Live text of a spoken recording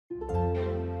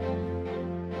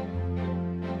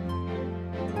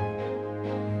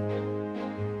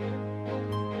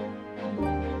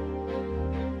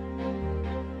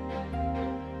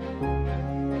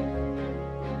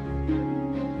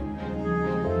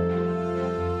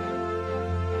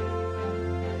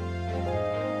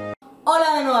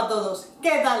Hola de nuevo a todos,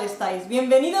 ¿qué tal estáis?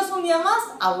 Bienvenidos un día más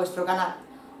a vuestro canal.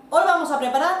 Hoy vamos a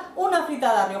preparar una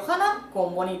fritada riojana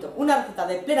con bonito, una receta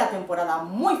de plena temporada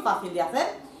muy fácil de hacer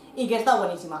y que está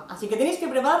buenísima, así que tenéis que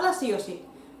prepararla sí o sí.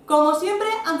 Como siempre,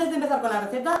 antes de empezar con la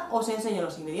receta, os enseño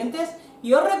los ingredientes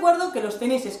y os recuerdo que los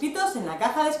tenéis escritos en la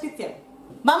caja de descripción.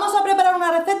 Vamos a preparar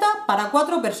una receta para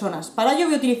 4 personas. Para ello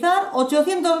voy a utilizar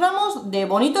 800 gramos de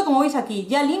bonito, como veis aquí,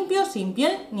 ya limpio, sin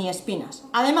piel ni espinas.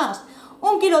 Además,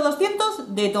 1,2 kg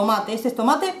de tomate, este es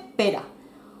tomate pera.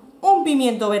 Un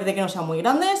pimiento verde que no sea muy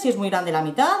grande, si es muy grande la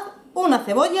mitad. Una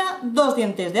cebolla, 2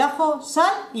 dientes de ajo,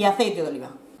 sal y aceite de oliva.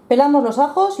 Pelamos los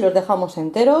ajos y los dejamos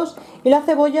enteros y la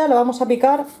cebolla la vamos a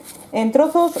picar en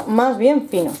trozos más bien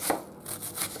finos.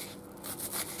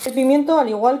 El pimiento, al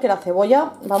igual que la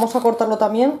cebolla, vamos a cortarlo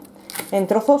también en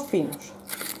trozos finos.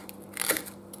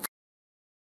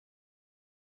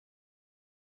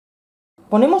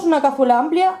 Ponemos una cazuela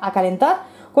amplia a calentar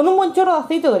con un buen chorro de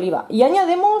aceite de oliva y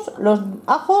añadimos los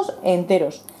ajos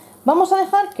enteros. Vamos a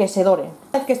dejar que se doren.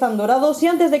 Una vez que están dorados y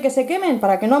antes de que se quemen,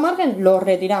 para que no amarguen, los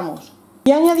retiramos.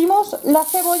 Y añadimos la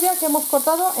cebolla que hemos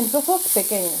cortado en trozos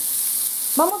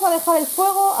pequeños. Vamos a dejar el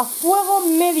fuego a fuego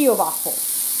medio bajo.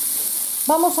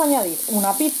 Vamos a añadir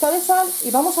una pizca de sal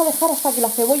y vamos a dejar hasta que la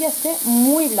cebolla esté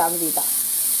muy blandita.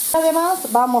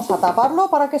 Además, vamos a taparlo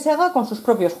para que se haga con sus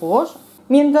propios jugos.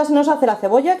 Mientras nos hace la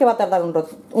cebolla, que va a tardar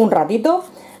un ratito,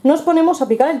 nos ponemos a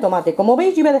picar el tomate. Como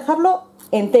veis, yo voy a dejarlo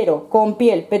entero, con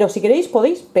piel, pero si queréis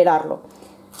podéis pelarlo.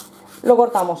 Lo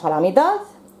cortamos a la mitad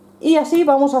y así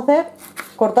vamos a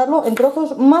cortarlo en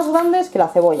trozos más grandes que la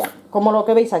cebolla, como lo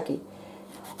que veis aquí.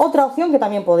 Otra opción que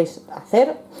también podéis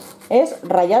hacer es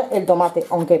rallar el tomate,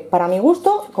 aunque para mi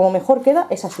gusto, como mejor queda,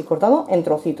 es así, cortado en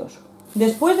trocitos.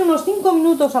 Después de unos 5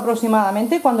 minutos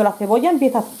aproximadamente, cuando la cebolla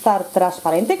empieza a estar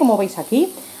transparente, como veis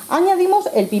aquí, añadimos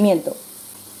el pimiento.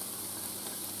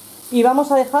 Y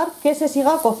vamos a dejar que se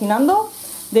siga cocinando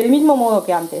del mismo modo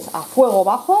que antes, a fuego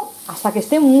bajo, hasta que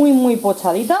esté muy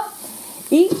pochadita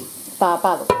y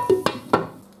tapado.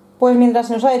 Pues mientras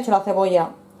se nos ha hecho la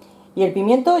cebolla y el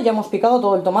pimiento, ya hemos picado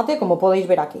todo el tomate, como podéis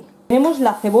ver aquí. Tenemos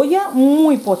la cebolla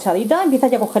muy pochadita, empieza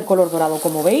ya a coger color dorado,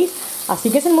 como veis, así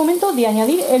que es el momento de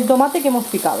añadir el tomate que hemos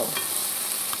picado.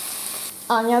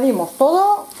 Añadimos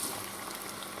todo,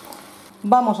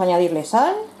 vamos a añadirle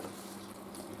sal,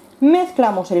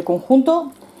 mezclamos el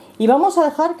conjunto y vamos a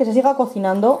dejar que se siga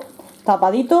cocinando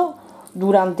tapadito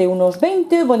durante unos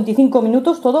 20 o 25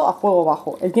 minutos, todo a fuego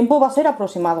bajo. El tiempo va a ser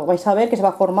aproximado, vais a ver que se va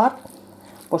a formar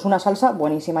pues una salsa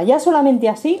buenísima. Ya solamente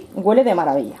así huele de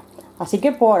maravilla. Así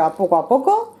que poco a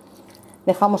poco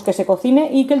dejamos que se cocine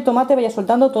y que el tomate vaya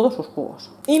soltando todos sus jugos.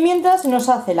 Y mientras nos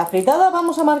hace la fritada,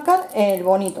 vamos a marcar el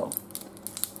bonito.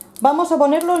 Vamos a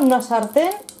ponerlo en una sartén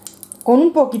con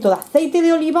un poquito de aceite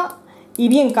de oliva y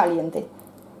bien caliente.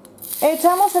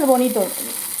 Echamos el bonito,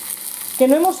 que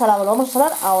no hemos salado, lo vamos a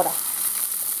salar ahora.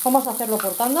 Vamos a hacerlo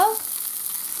por tandas.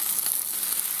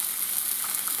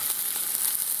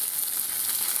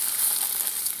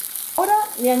 Ahora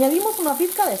le añadimos una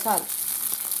pizca de sal.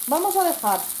 Vamos a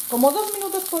dejar como 2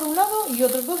 minutos por un lado y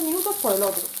otros 2 minutos por el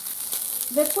otro.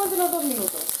 Después de los 2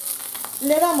 minutos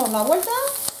le damos la vuelta,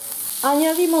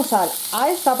 añadimos sal a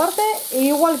esta parte e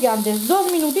igual que antes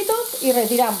 2 minutitos y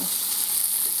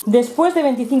retiramos. Después de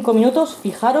 25 minutos,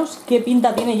 fijaros qué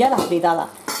pinta tiene ya la fritada.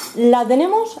 La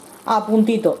tenemos a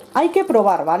puntito, hay que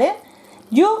probar, ¿vale?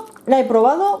 Yo la he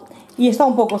probado y está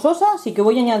un poco sosa, así que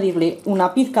voy a añadirle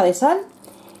una pizca de sal.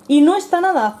 Y no está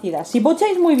nada ácida. Si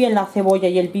pocháis muy bien la cebolla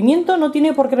y el pimiento, no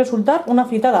tiene por qué resultar una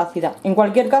fritada ácida. En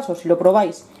cualquier caso, si lo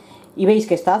probáis y veis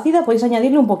que está ácida, podéis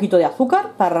añadirle un poquito de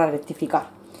azúcar para rectificar.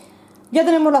 Ya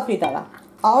tenemos la fritada.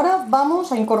 Ahora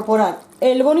vamos a incorporar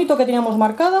el bonito que teníamos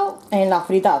marcado en la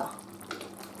fritada.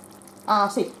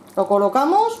 Así, lo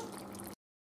colocamos.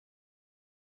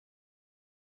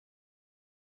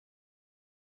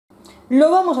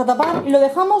 Lo vamos a tapar y lo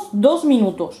dejamos 2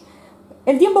 minutos.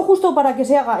 El tiempo justo para que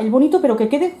se haga el bonito, pero que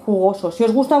quede jugoso. Si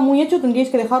os gusta muy hecho, tendríais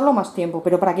que dejarlo más tiempo.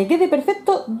 Pero para que quede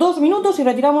perfecto, 2 minutos y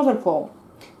retiramos del fuego.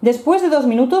 Después de 2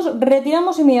 minutos,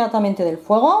 retiramos inmediatamente del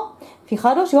fuego.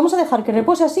 Fijaros, y vamos a dejar que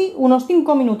repose así unos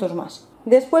 5 minutos más.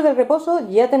 Después del reposo,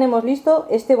 ya tenemos listo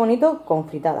este bonito con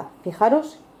fritada.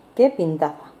 Fijaros qué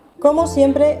pintaza. Como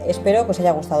siempre, espero que os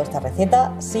haya gustado esta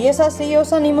receta. Si es así,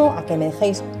 os animo a que me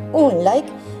dejéis un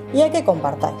like y a que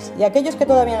compartáis. Y aquellos que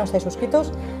todavía no estáis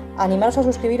suscritos, animaros a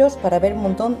suscribiros para ver un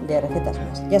montón de recetas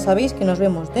más. Ya sabéis que nos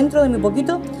vemos dentro de muy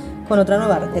poquito con otra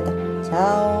nueva receta.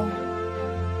 ¡Chao!